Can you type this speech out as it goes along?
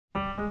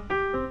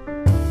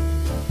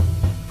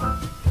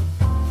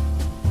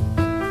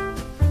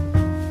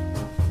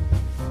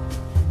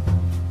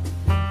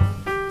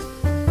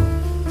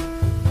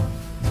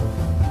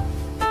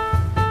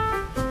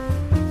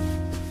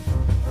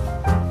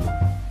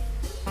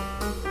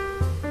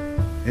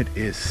It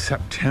is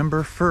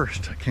September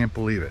 1st. I can't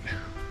believe it.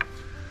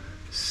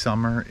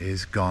 Summer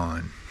is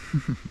gone.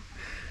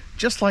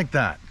 Just like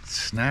that.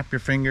 Snap your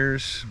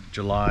fingers.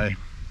 July,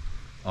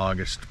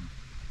 August,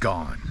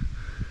 gone.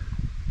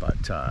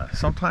 But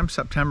sometimes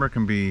September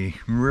can be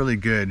really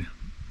good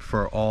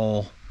for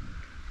all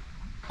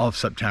of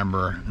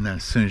September, and then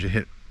as soon as you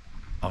hit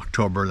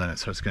October, then it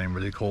starts getting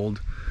really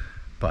cold.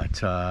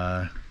 But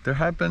there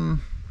have been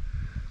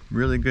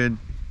really good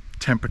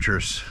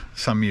temperatures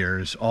some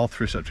years all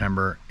through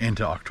September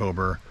into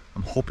October.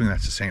 I'm hoping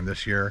that's the same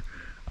this year,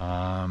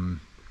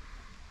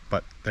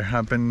 but there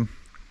have been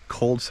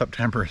cold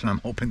Septembers, and I'm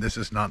hoping this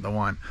is not the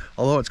one.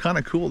 Although it's kind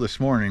of cool this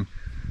morning.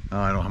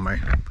 I don't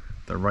have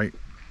the right.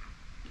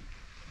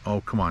 Oh,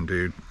 come on,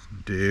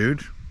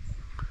 dude.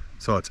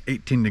 So it's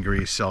 18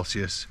 degrees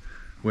Celsius,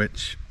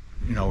 which,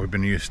 you know, we've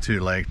been used to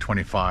like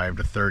 25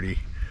 to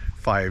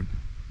 35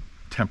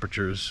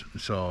 temperatures.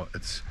 So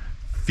it's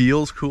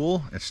feels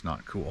cool. It's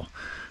not cool.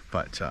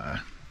 But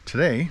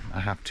today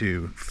I have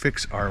to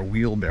fix our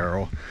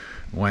wheelbarrow.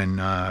 When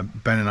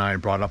Ben and I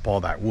brought up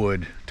all that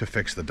wood to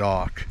fix the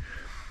dock,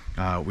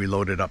 we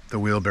loaded up the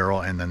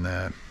wheelbarrow, and then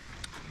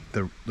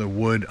the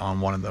wood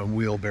on one of the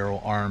wheelbarrow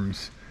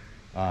arms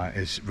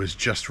was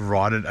just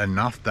rotted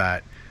enough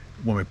that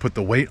when we put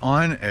the weight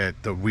on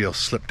it, the wheel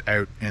slipped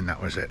out, and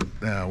that was it.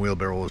 The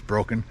wheelbarrow was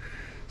broken.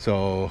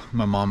 So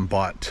my mom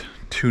bought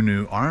 2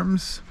 new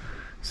arms.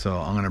 So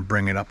I'm gonna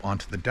bring it up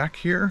onto the deck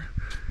here,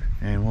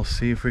 and we'll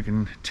see if we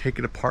can take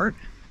it apart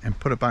and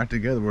put it back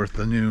together with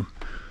the new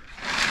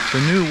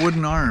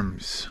wooden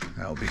arms.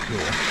 That'll be cool.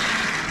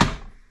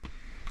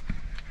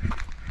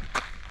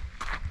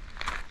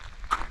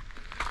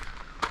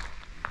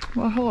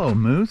 Well, hello,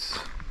 Moose.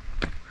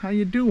 How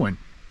you doing?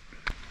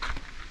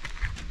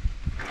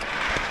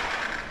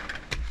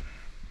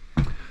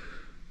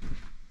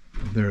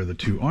 There are the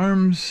 2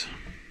 arms.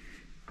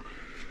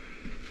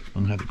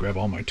 I'm gonna have to grab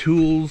all my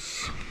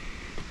tools.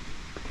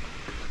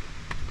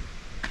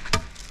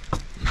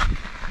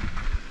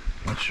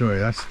 I'll show you,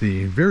 that's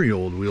the very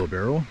old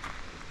wheelbarrow,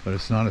 but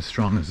it's not as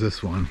strong as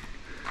this one.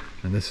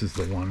 And this is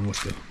the one with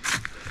the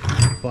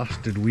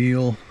busted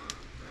wheel.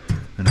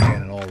 And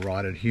again, it all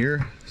rotted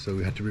here, so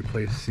we have to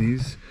replace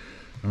these.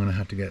 I'm gonna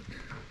have to get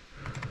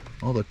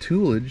all the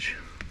toolage.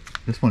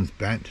 This one's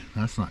bent.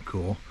 That's not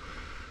cool.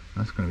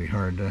 That's gonna be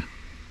hard to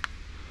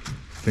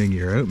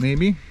figure out,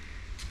 maybe.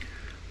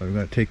 But we've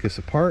got to take this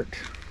apart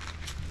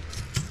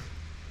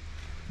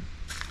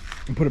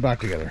and put it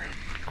back together.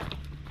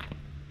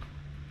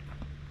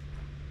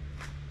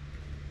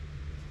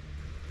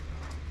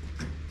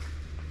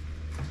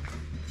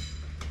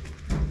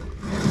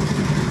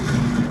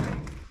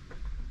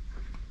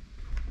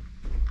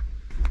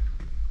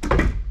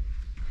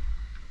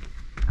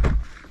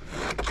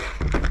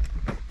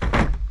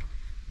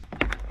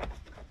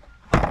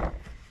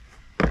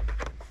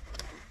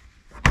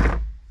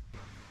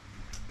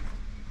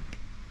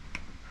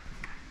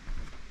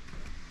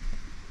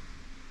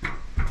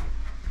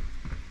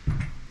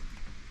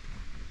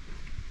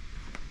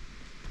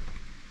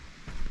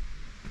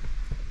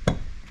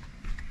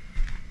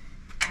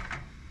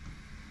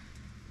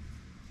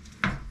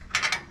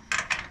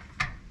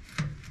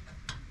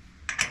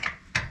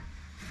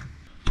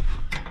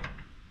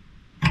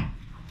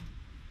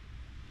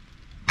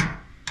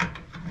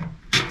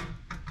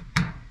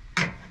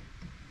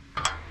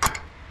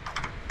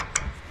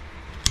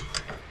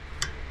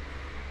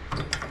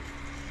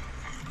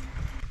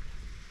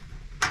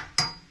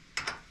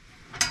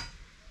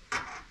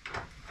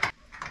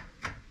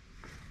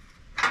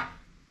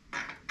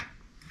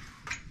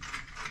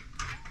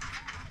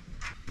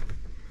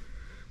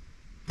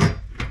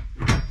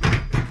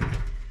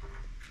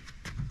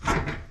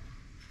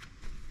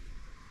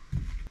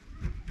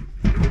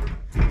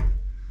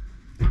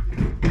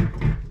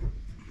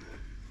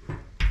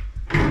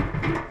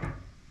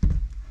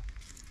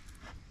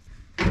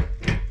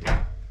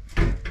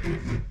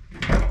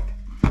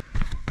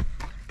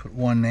 Put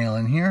 1 nail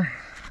in here.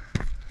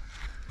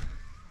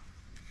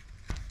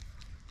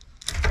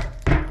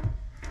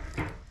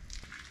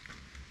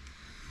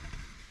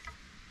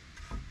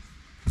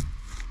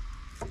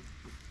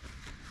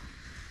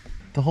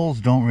 The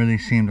holes don't really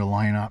seem to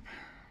line up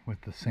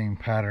with the same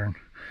pattern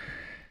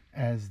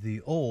as the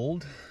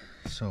old,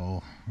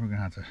 so we're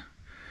gonna have to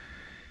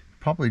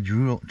probably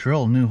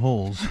drill new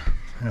holes.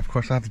 And of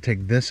course I have to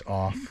take this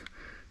off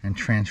and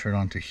transfer it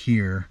onto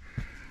here.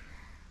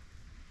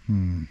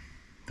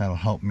 That'll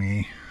help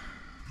me,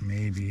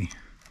 maybe.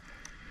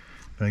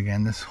 But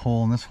again, this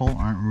hole and this hole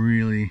aren't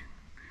really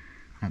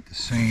at the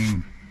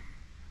same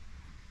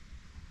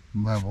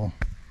level.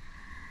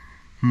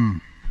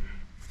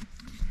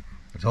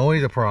 It's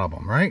always a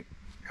problem, right?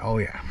 Oh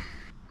yeah.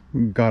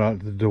 Got out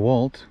the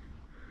DeWalt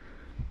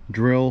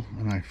drill,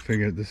 and I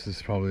figured this is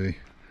the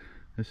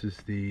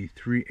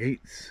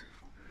 3/8,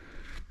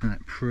 and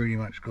it pretty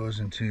much goes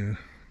into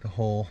the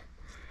hole.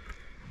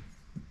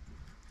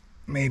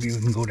 Maybe we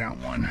can go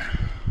down 1.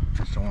 I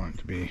just don't want it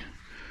to be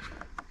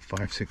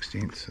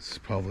 5/16. It's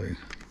probably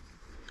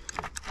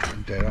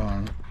dead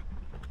on.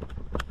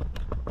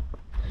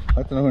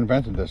 I don't know who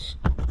invented this.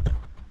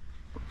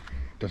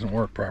 Doesn't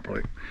work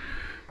properly.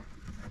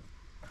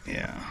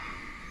 Yeah.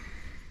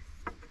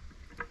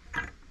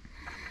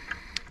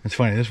 It's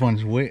funny, this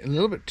one's a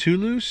little bit too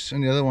loose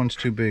and the other one's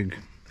too big.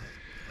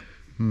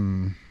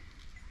 We'll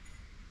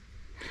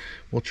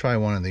try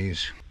one of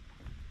these.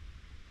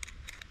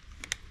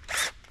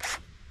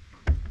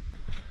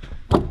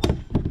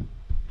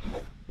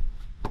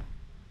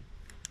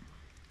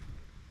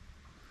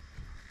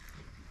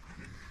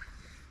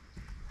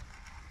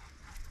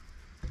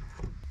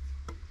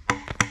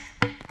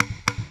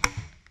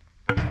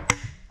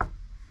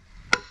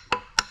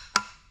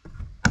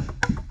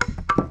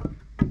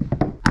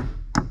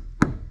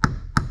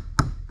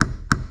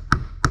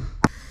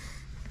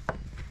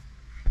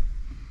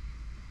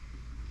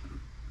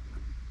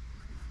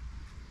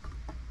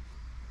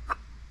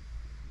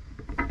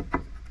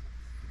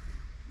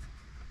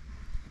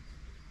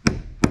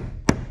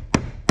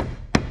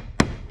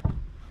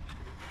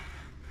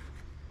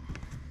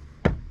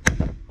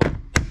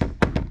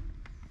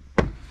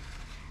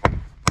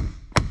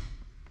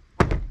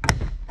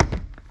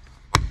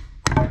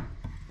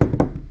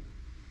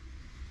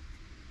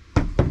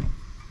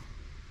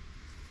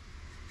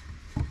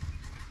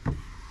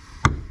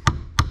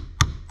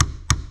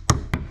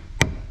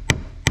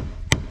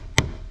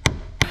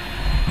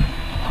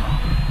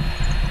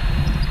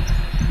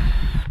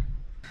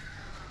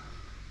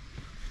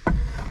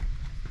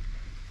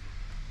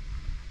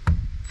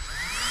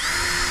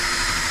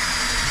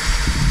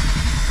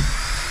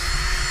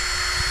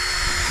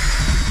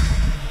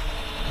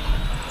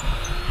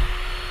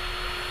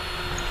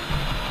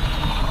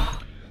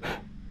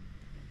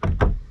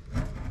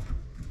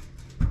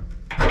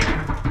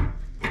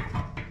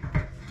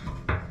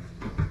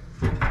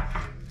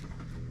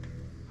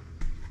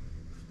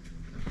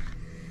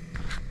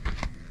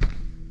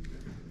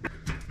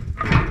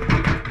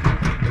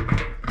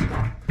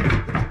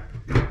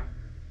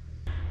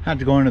 Had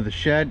to go into the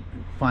shed,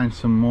 find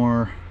some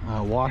more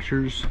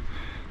washers.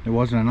 There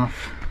wasn't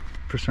enough.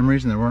 For some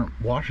reason there weren't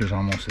washers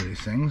on most of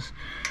these things.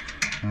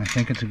 And I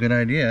think it's a good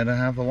idea to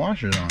have the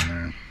washers on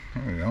there.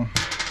 There we go.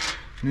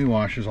 New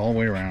washers all the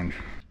way around.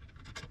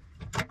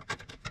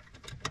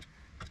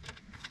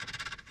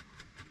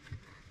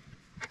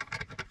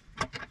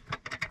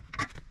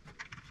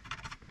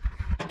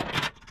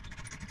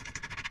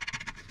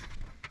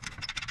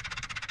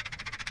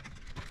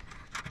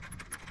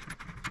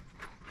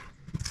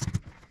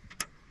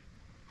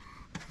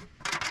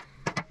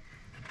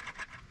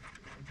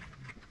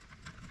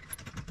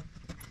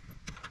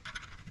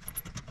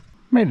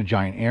 Made a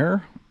giant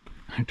error.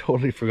 I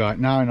totally forgot.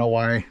 Now I know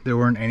why there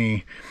weren't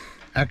any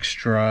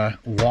extra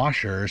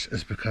washers.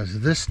 Is because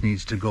this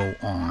needs to go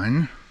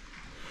on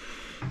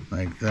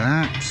like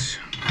that.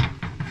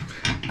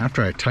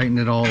 After I tightened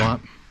it all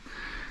up,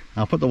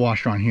 I'll put the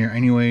washer on here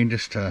anyway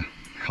just to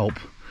help.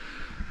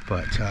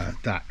 But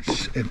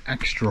that's an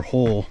extra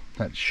hole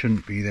that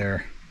shouldn't be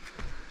there.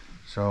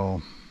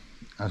 So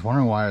I was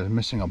wondering why I was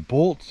missing a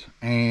bolt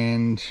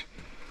and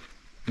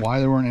why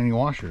there weren't any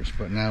washers,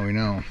 but now we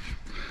know.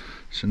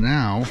 So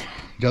now,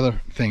 the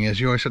other thing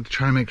is you always have to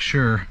try to make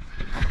sure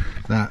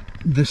that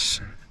this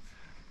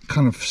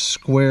kind of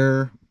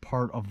square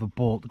part of the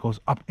bolt goes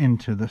up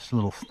into this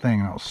little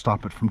thing and it'll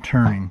stop it from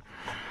turning.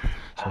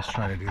 So let's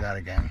try to do that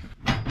again.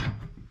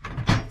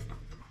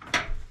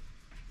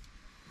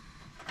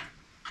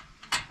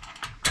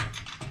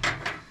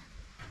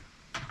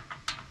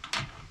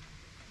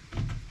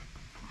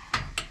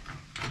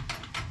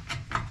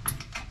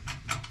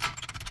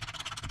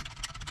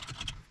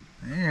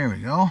 There we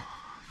go.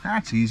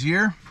 That's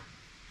easier.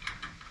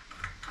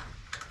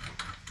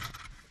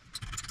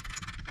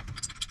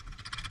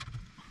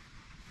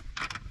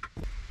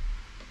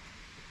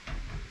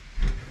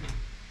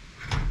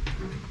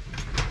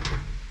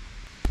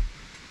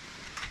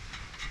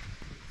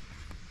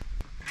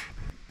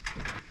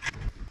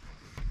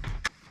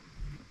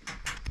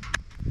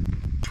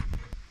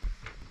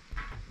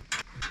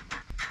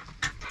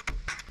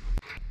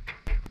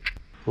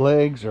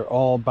 Legs are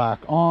all back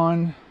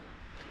on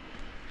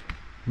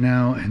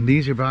now, and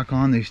these are back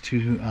on, these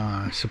two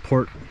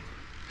support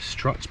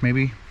struts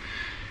maybe.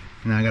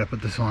 And I gotta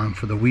put this on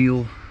for the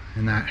wheel,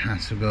 and that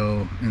has to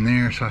go in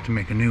there, so I have to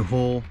make a new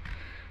hole.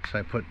 So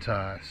I put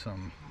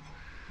some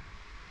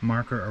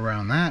marker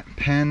around that,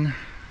 pen,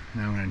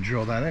 and I'm gonna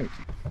drill that out.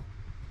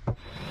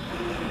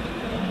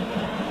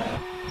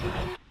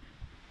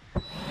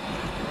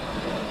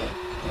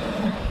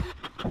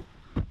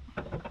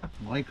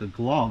 Like a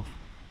glove.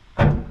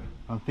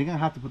 I think I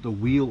have to put the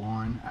wheel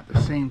on at the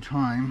same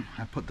time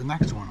I put the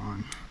next one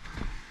on.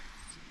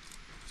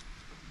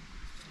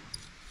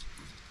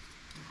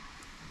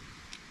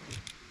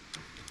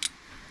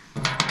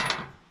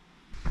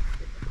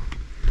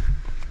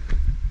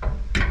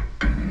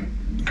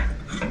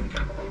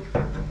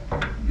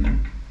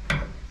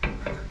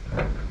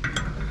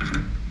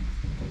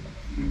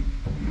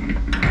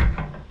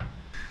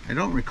 I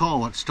don't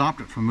recall what stopped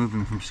it from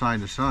moving from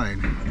side to side.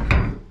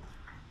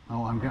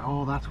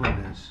 Oh, that's what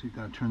it is. You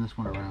gotta turn this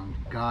one around.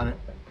 Got it.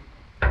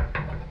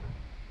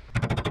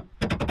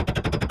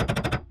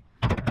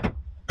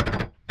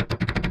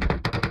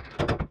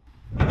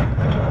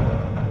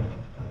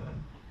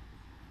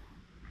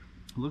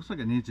 looks like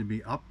it needs to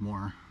be up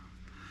more.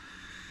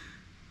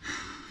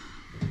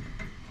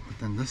 But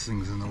then this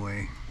thing's in the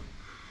way.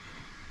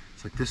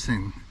 It's like this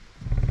thing.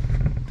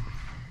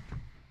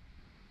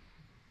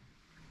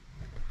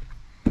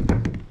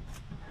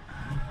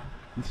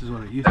 This is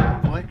what it used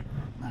to look like.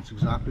 That's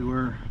exactly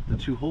where the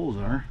two holes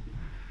are.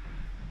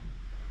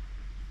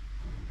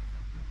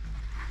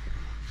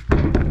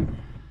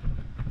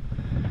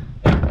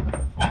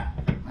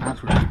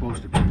 That's where it's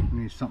supposed to be.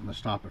 We need something to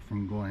stop it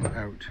from going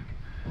out.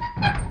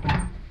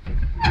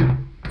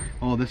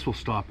 Oh, this will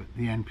stop it,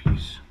 the end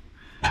piece.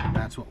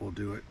 That's what will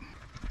do it.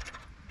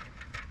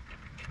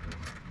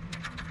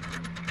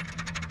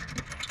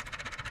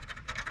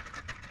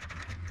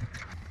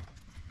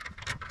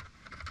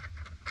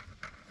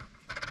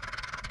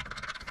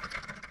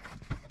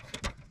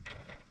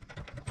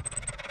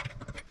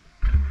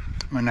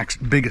 My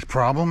next biggest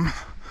problem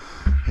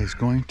is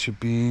going to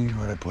be,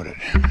 where did I put it?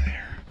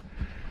 There.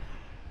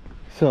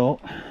 So,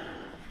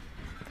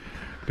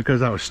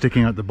 because I was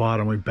sticking out the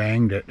bottom, we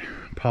banged it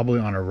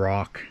probably on a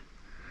rock,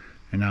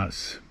 and now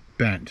it's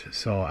bent.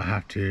 So I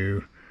have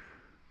to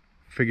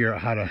figure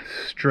out how to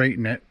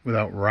straighten it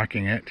without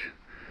wrecking it,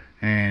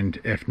 and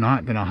if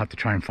not, then I'll have to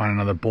try and find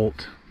another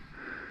bolt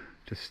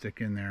to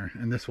stick in there,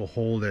 and this will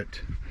hold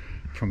it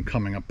from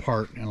coming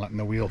apart and letting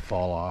the wheel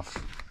fall off,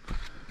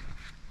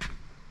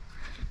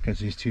 because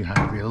these two have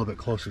to be a little bit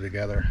closer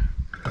together,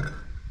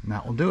 and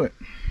that will do it.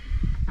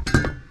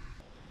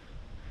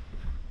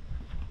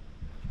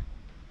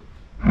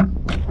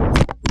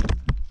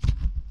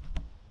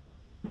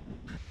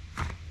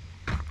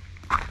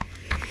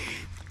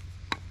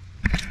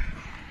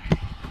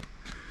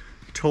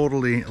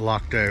 Totally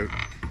locked out.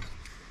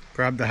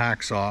 Grab the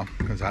hacksaw,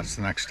 because that's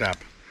the next step.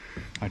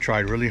 I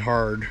tried really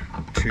hard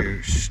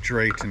to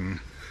straighten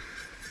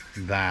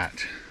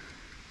that,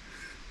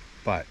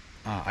 but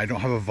I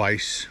don't have a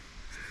vise,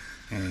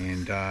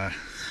 and I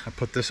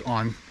put this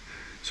on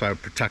so I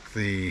would protect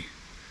the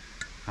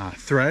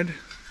thread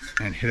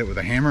and hit it with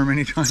a hammer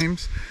many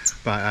times,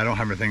 but I don't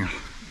have anything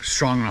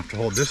strong enough to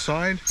hold this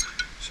side,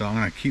 so I'm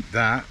going to keep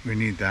that. We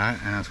need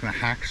that, and I was going to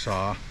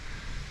hacksaw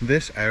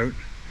this out.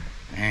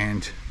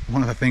 And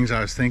one of the things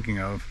I was thinking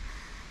of,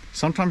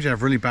 sometimes you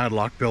have really bad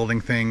luck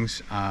building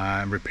things,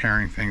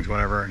 repairing things,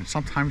 whatever, and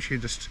sometimes you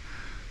just,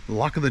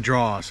 luck of the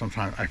draw.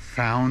 Sometimes I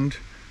found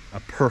a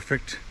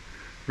perfect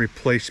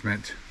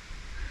replacement.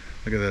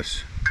 Look at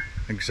this,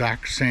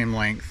 exact same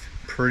length,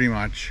 pretty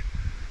much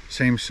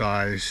same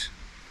size,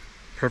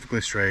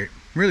 perfectly straight,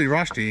 really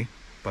rusty,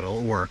 but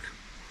it'll work.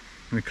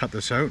 Let me cut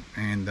this out,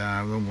 and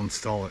then we'll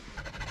install it.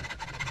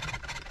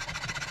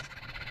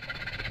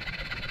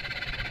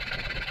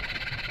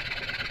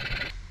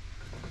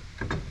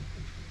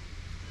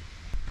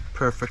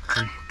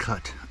 Perfectly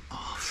cut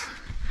off.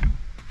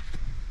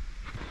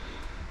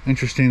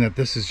 Interesting that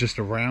this is just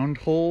a round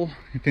hole.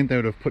 You think they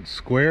would have put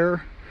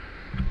square,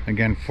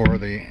 again, for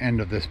the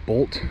end of this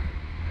bolt.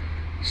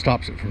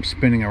 Stops it from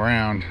spinning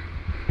around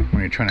when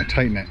you're trying to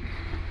tighten it.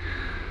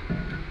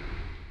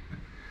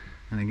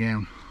 And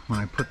again, when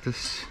I put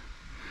this,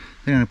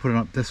 I'm going to put it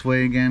up this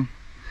way again,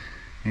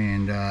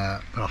 and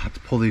but I'll have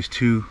to pull these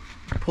two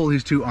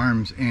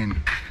arms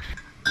in.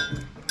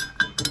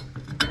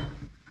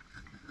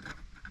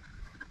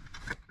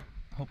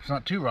 Hope it's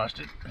not too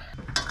rusted.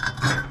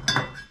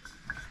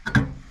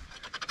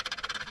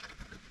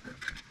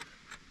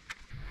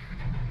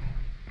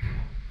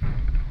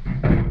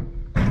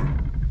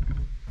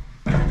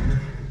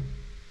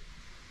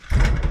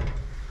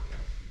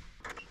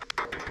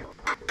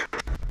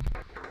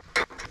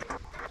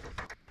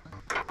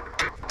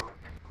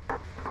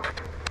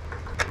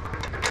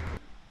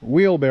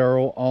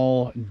 Wheelbarrow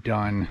all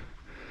done.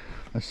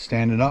 Let's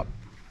stand it up.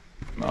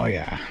 Oh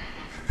yeah,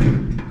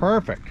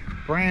 perfect,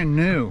 brand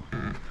new.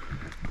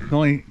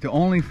 The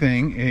only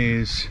thing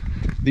is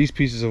these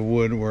pieces of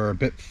wood were a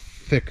bit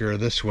thicker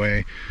this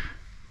way,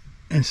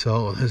 and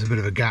so there's a bit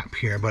of a gap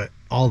here, but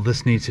all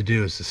this needs to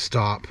do is to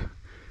stop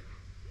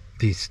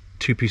these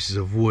two pieces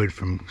of wood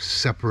from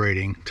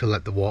separating to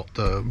let the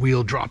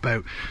wheel drop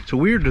out. It's a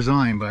weird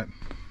design, but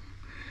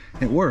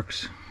it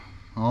works.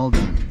 All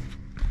done.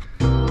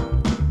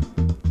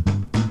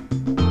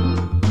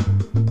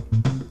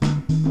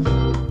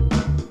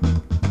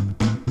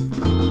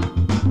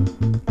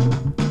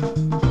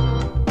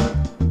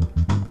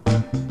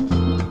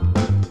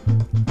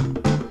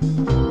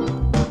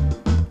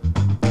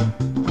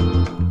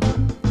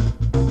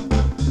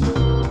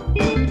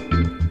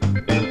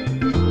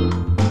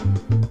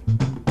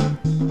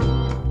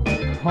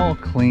 All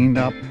cleaned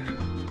up,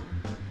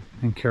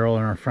 and Carol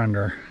and her friend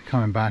are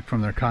coming back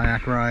from their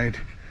kayak ride.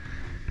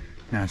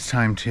 Now it's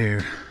time to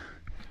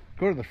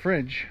go to the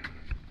fridge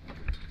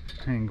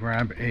and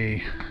grab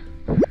a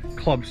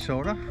club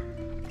soda,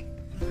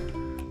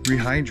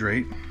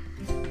 rehydrate,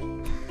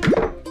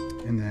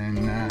 and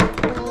then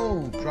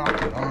oh,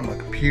 dropped it on the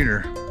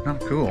computer.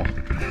 Not cool.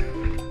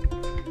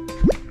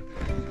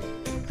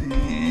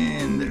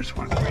 And there's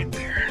one right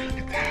there. Look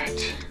at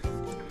that.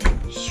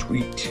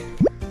 Sweet.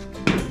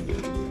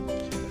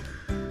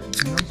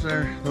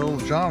 other little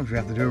jobs we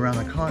have to do around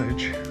the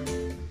cottage.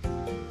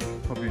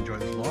 Hope you enjoyed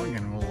this vlog,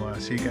 and we'll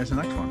see you guys in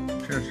the next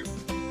one. Cheers.